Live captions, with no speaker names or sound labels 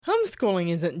Homeschooling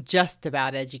isn't just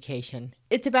about education.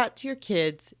 It's about your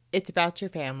kids, it's about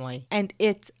your family, and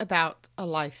it's about a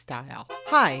lifestyle.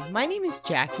 Hi, my name is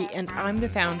Jackie, and I'm the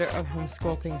founder of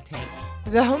Homeschool Think Tank.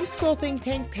 The Homeschool Think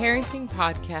Tank Parenting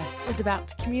Podcast is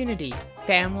about community,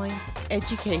 family,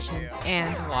 education,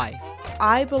 and life.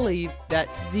 I believe that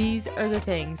these are the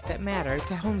things that matter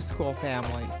to homeschool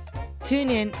families. Tune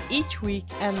in each week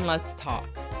and let's talk.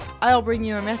 I'll bring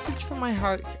you a message from my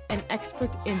heart, an expert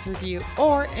interview,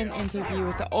 or an interview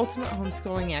with the ultimate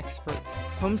homeschooling experts,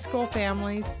 homeschool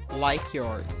families like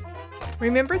yours.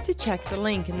 Remember to check the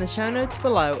link in the show notes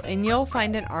below and you'll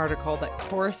find an article that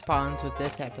corresponds with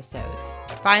this episode.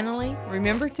 Finally,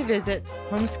 remember to visit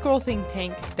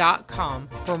homeschoolthinktank.com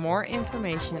for more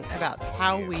information about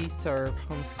how we serve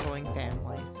homeschooling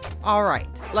families. All right,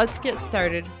 let's get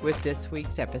started with this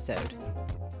week's episode.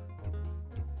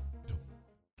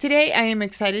 Today, I am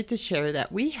excited to share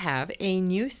that we have a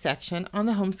new section on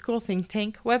the Homeschool Think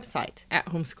Tank website at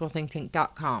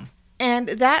homeschoolthinktank.com. And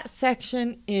that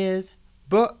section is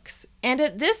books. And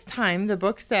at this time, the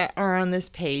books that are on this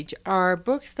page are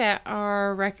books that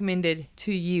are recommended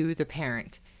to you, the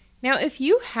parent. Now, if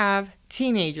you have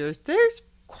teenagers, there's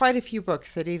quite a few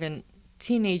books that even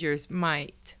teenagers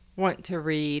might want to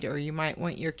read, or you might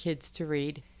want your kids to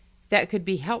read, that could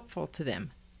be helpful to them.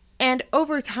 And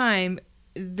over time,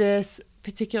 this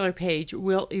particular page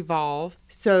will evolve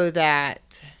so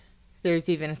that there's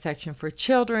even a section for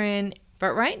children.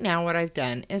 But right now what I've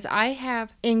done is I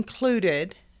have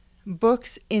included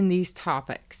books in these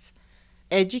topics: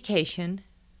 education,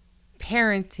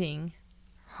 parenting,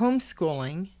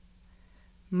 homeschooling,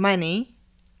 money,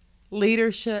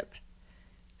 leadership,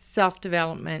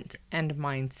 self-development, and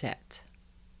mindset.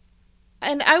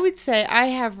 And I would say I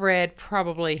have read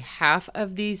probably half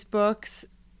of these books.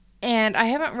 And I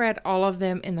haven't read all of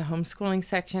them in the homeschooling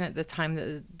section at the time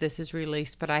that this is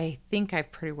released, but I think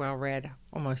I've pretty well read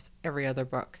almost every other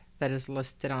book that is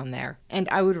listed on there. And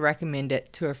I would recommend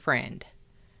it to a friend.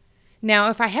 Now,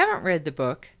 if I haven't read the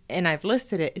book and I've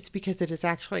listed it, it's because it is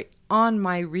actually on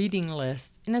my reading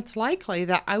list, and it's likely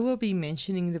that I will be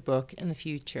mentioning the book in the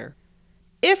future.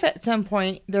 If at some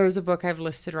point there is a book I've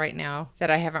listed right now that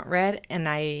I haven't read and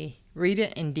I read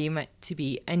it and deem it to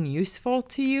be unuseful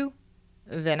to you,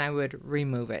 then I would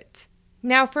remove it.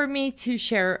 Now, for me to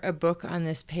share a book on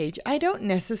this page, I don't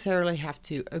necessarily have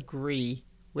to agree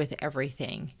with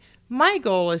everything. My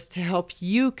goal is to help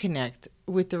you connect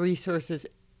with the resources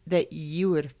that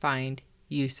you would find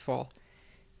useful.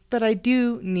 But I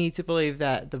do need to believe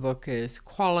that the book is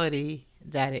quality,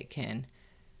 that it can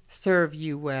serve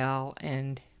you well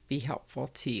and be helpful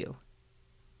to you.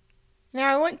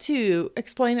 Now, I want to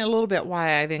explain a little bit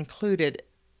why I've included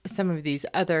some of these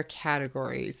other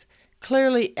categories.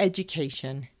 Clearly,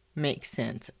 education makes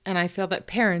sense, and I feel that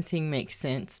parenting makes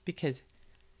sense because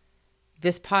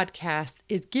this podcast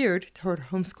is geared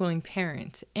toward homeschooling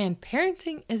parents, and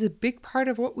parenting is a big part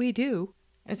of what we do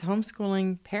as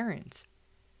homeschooling parents.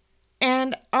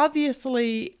 And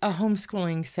obviously, a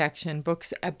homeschooling section,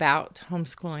 books about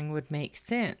homeschooling, would make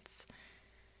sense.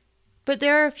 But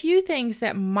there are a few things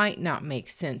that might not make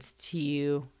sense to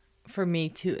you for me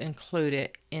to include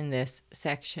it in this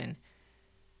section.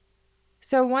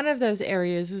 So one of those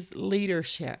areas is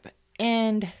leadership.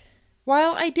 And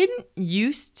while I didn't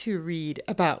used to read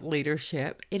about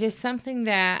leadership, it is something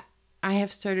that I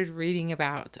have started reading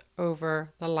about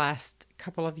over the last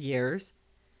couple of years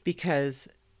because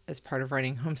as part of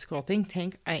running Homeschool Think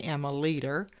Tank, I am a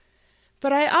leader.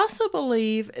 But I also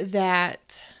believe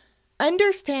that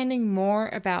understanding more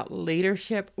about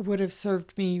leadership would have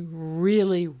served me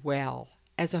really well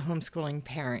as a homeschooling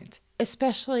parent,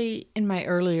 especially in my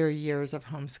earlier years of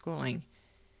homeschooling.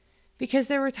 Because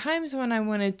there were times when I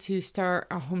wanted to start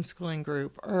a homeschooling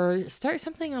group or start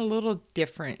something a little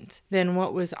different than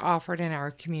what was offered in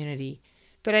our community,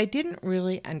 but I didn't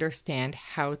really understand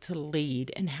how to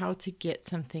lead and how to get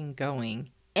something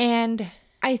going. And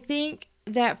I think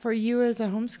that for you as a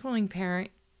homeschooling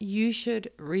parent, you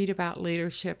should read about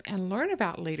leadership and learn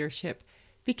about leadership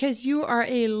because you are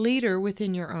a leader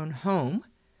within your own home.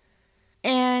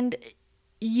 And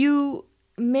you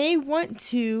may want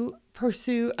to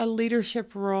pursue a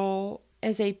leadership role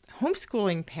as a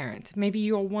homeschooling parent. Maybe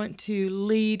you'll want to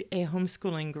lead a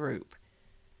homeschooling group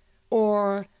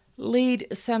or lead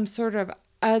some sort of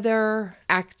other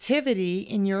activity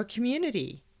in your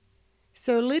community.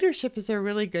 So leadership is a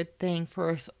really good thing for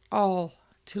us all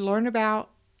to learn about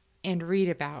and read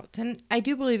about. And I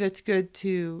do believe it's good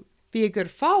to be a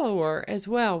good follower as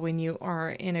well when you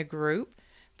are in a group,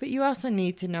 but you also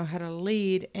need to know how to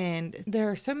lead. And there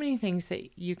are so many things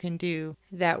that you can do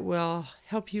that will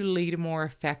help you lead more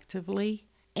effectively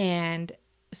and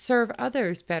serve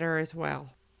others better as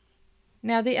well.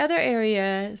 Now, the other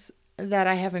areas that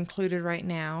I have included right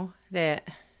now that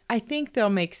I think they'll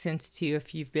make sense to you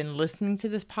if you've been listening to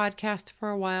this podcast for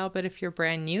a while, but if you're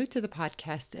brand new to the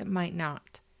podcast, it might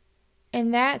not.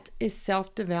 And that is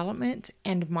self-development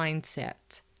and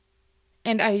mindset.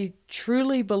 And I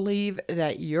truly believe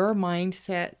that your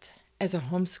mindset as a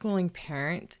homeschooling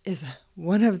parent is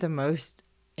one of the most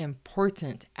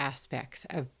important aspects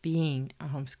of being a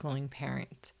homeschooling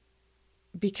parent.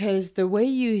 Because the way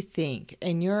you think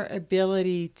and your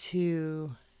ability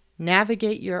to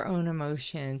navigate your own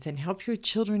emotions and help your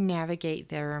children navigate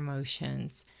their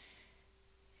emotions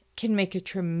can make a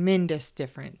tremendous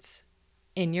difference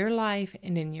in your life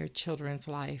and in your children's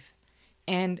life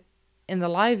and in the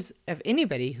lives of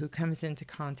anybody who comes into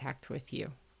contact with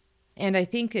you. And I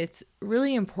think it's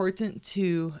really important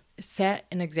to set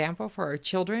an example for our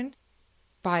children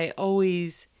by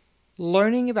always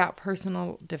learning about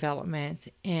personal development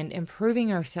and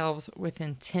improving ourselves with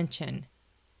intention,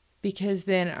 because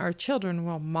then our children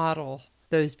will model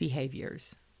those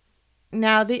behaviors.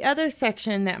 Now, the other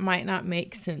section that might not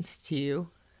make sense to you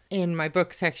in my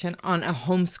book section on a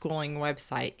homeschooling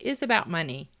website is about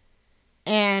money.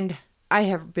 And I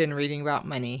have been reading about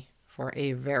money for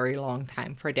a very long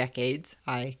time, for decades.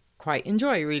 I quite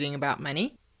enjoy reading about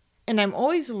money. And I'm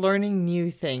always learning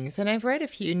new things. And I've read a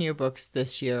few new books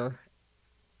this year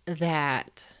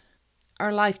that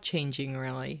are life-changing,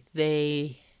 really.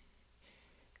 They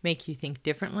make you think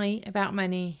differently about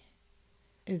money.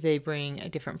 They bring a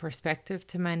different perspective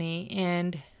to money.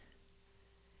 And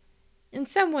in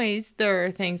some ways, there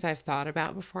are things I've thought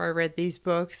about before I read these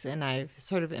books and I've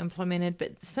sort of implemented,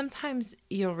 but sometimes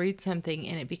you'll read something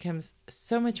and it becomes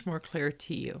so much more clear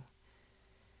to you.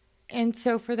 And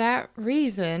so for that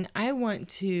reason, I want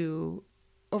to,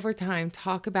 over time,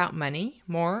 talk about money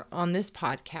more on this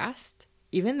podcast,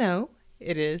 even though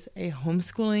it is the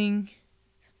Homeschool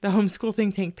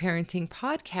Think Tank Parenting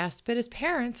Podcast. But as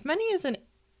parents, money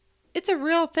it's a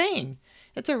real thing.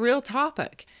 It's a real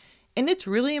topic. And it's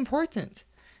really important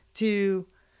to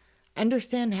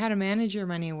understand how to manage your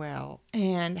money well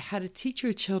and how to teach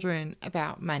your children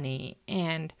about money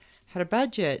and how to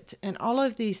budget and all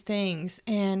of these things.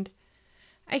 And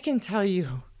I can tell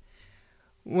you,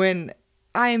 when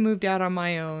I moved out on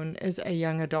my own as a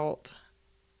young adult,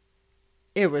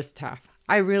 it was tough.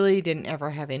 I really didn't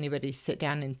ever have anybody sit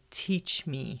down and teach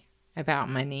me about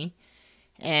money.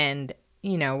 And,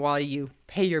 while you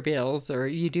pay your bills or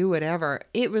you do whatever,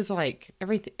 it was like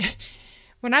everything.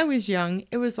 When I was young,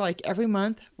 it was like every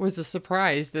month was a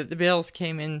surprise that the bills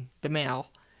came in the mail.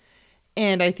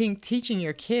 And I think teaching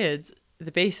your kids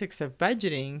the basics of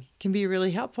budgeting can be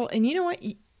really helpful. And you know what?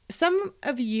 Some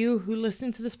of you who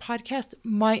listen to this podcast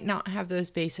might not have those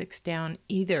basics down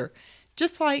either.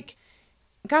 Just like,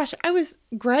 gosh, I was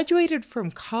graduated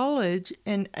from college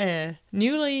and a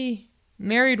newly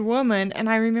married woman, and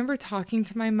I remember talking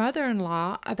to my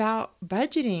mother-in-law about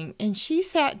budgeting, and she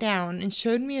sat down and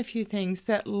showed me a few things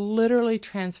that literally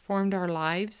transformed our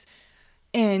lives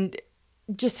and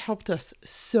just helped us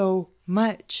so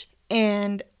much.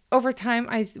 And over time,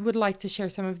 I would like to share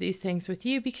some of these things with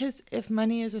you, because if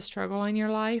money is a struggle in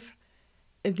your life,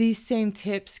 these same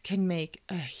tips can make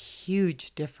a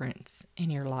huge difference in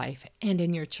your life and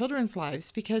in your children's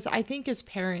lives, because I think as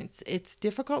parents, it's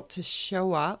difficult to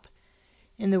show up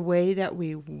in the way that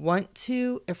we want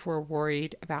to if we're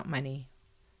worried about money.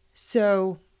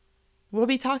 So we'll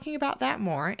be talking about that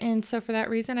more. And so for that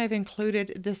reason, I've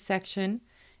included this section.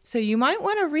 So you might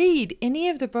want to read any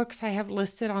of the books I have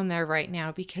listed on there right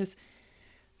now, because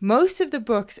most of the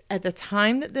books at the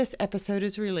time that this episode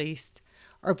is released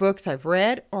are books I've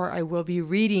read or I will be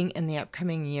reading in the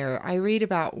upcoming year. I read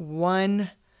about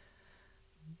one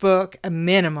book, a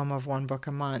minimum of one book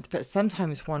a month, but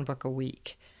sometimes one book a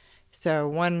week. So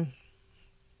one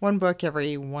book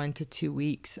every 1 to 2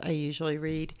 weeks I usually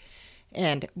read.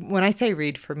 And when I say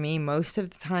read, for me, most of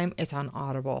the time it's on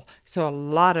Audible. So a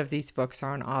lot of these books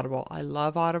are on Audible. I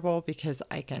love Audible because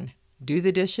I can do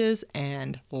the dishes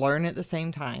and learn at the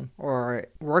same time, or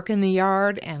work in the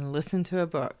yard and listen to a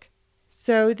book.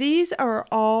 So these are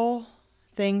all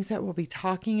things that we'll be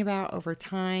talking about over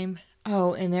time.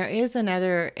 Oh, and there is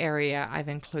another area I've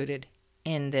included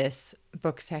in this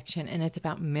book section, and it's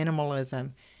about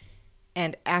minimalism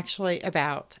and actually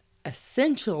about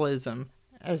essentialism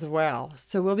as well.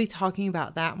 So we'll be talking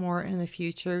about that more in the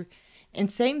future.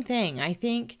 And same thing, I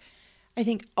think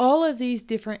all of these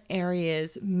different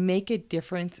areas make a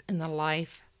difference in the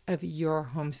life of your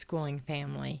homeschooling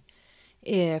family.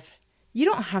 If you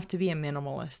don't have to be a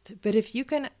minimalist, but if you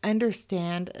can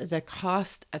understand the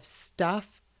cost of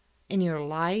stuff in your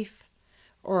life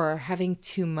or having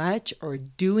too much or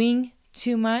doing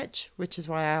too much, which is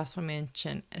why I also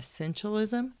mention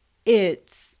essentialism,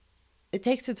 it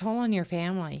takes a toll on your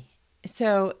family.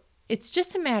 So it's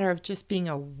just a matter of just being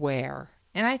aware.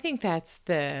 And I think that's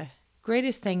the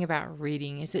greatest thing about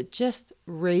reading is it just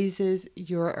raises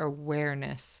your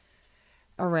awareness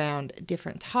around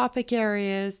different topic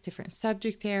areas, different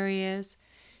subject areas.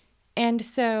 And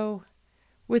so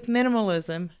with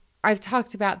minimalism, I've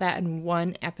talked about that in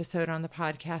one episode on the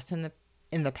podcast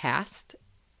in the past,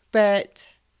 but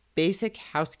basic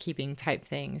housekeeping type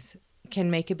things can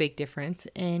make a big difference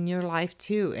in your life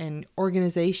too, and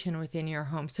organization within your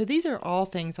home. So these are all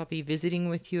things I'll be visiting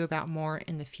with you about more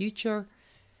in the future,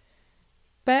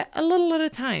 but a little at a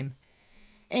time.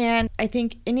 And I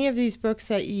think any of these books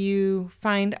that you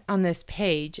find on this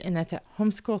page, and that's at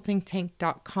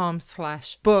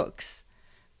homeschoolthinktank.com/books,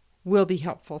 will be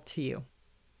helpful to you.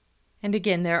 And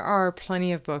again, there are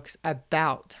plenty of books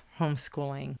about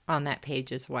homeschooling on that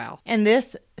page as well. And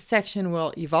this section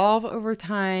will evolve over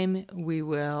time. We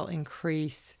will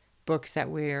increase books that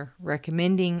we're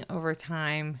recommending over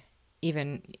time,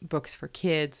 even books for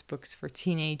kids, books for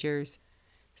teenagers.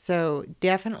 So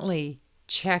definitely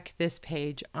check this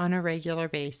page on a regular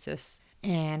basis,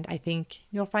 and I think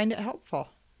you'll find it helpful.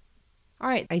 All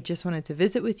right, I just wanted to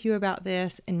visit with you about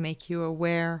this and make you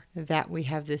aware that we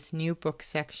have this new book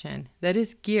section that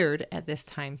is geared at this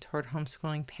time toward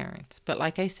homeschooling parents. But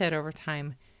like I said, over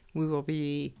time, we will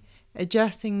be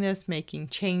adjusting this, making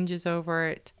changes over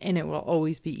it, and it will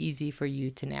always be easy for you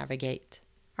to navigate.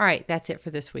 All right, that's it for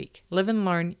this week. Live and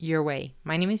learn your way.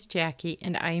 My name is Jackie,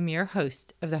 and I am your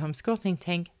host of the Homeschool Think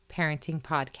Tank Parenting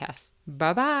Podcast.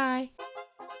 Bye-bye.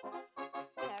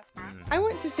 I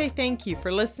want to say thank you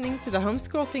for listening to the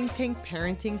Homeschool Think Tank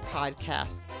Parenting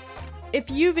Podcast.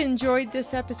 If you've enjoyed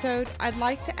this episode, I'd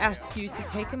like to ask you to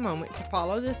take a moment to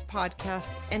follow this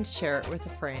podcast and share it with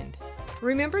a friend.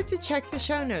 Remember to check the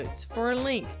show notes for a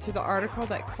link to the article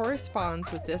that corresponds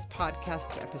with this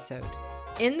podcast episode.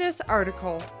 In this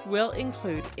article, we'll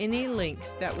include any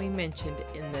links that we mentioned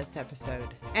in this episode.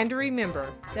 And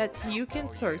remember that you can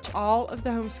search all of the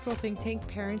Homeschool Think Tank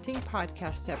Parenting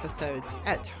Podcast episodes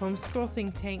at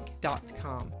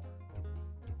homeschoolthinktank.com.